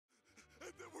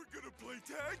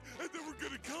tag, and then we're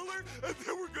gonna color, and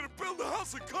then we're gonna build a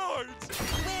house of cards.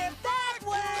 We're back,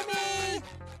 Wormy!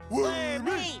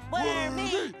 Wormy!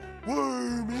 Wormy!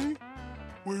 Wormy!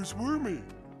 Where's Wormy?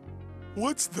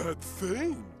 What's that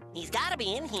thing? He's gotta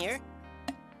be in here.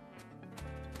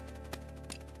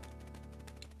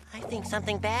 I think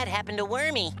something bad happened to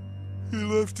Wormy. He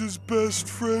left his best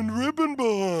friend Ribbon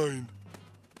behind.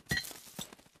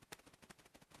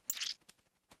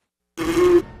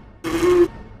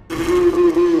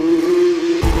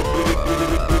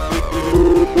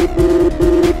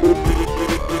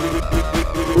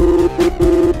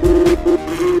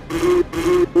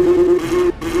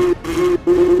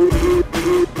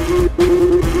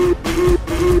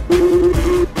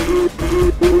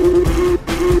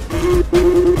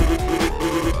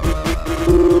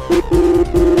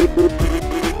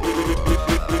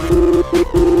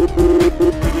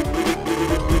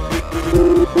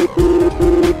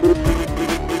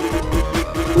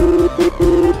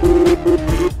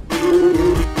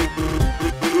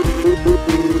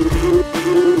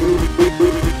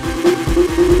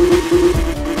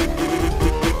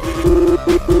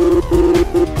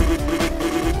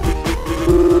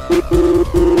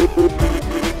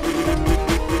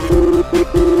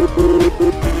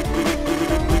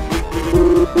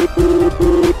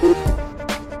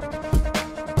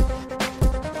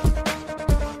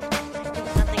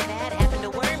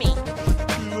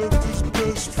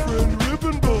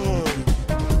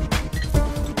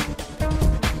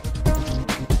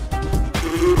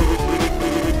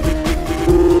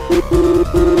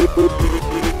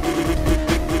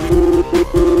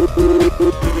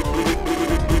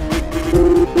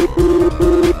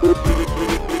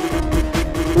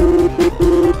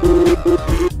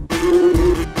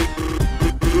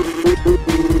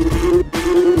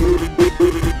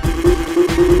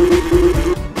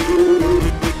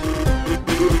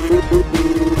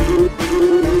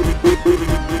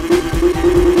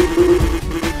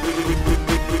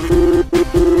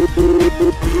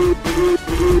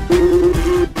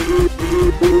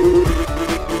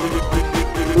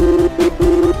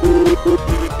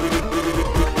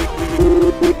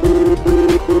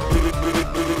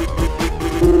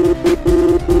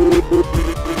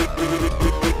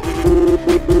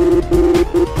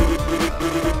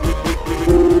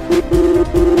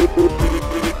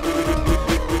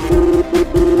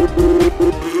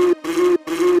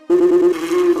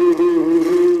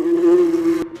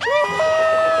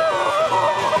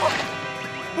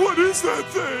 What is that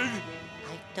thing?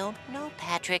 I don't know,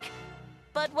 Patrick.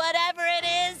 But whatever it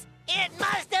is, it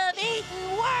must have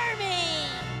eaten Wormy!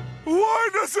 Why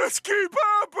does this keep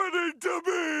happening to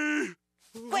me?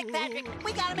 Quick, Patrick,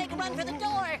 we gotta make a run for the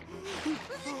door!